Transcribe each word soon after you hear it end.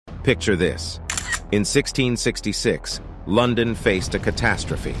Picture this. In 1666, London faced a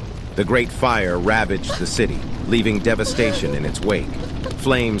catastrophe. The Great Fire ravaged the city, leaving devastation in its wake.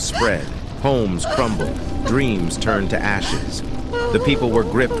 Flames spread, homes crumbled, dreams turned to ashes. The people were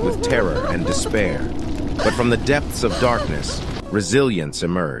gripped with terror and despair. But from the depths of darkness, resilience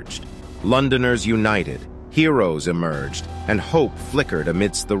emerged. Londoners united, heroes emerged, and hope flickered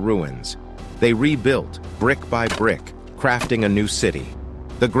amidst the ruins. They rebuilt, brick by brick, crafting a new city.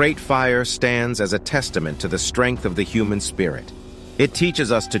 The Great Fire stands as a testament to the strength of the human spirit. It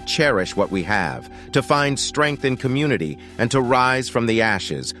teaches us to cherish what we have, to find strength in community, and to rise from the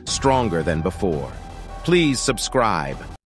ashes stronger than before. Please subscribe,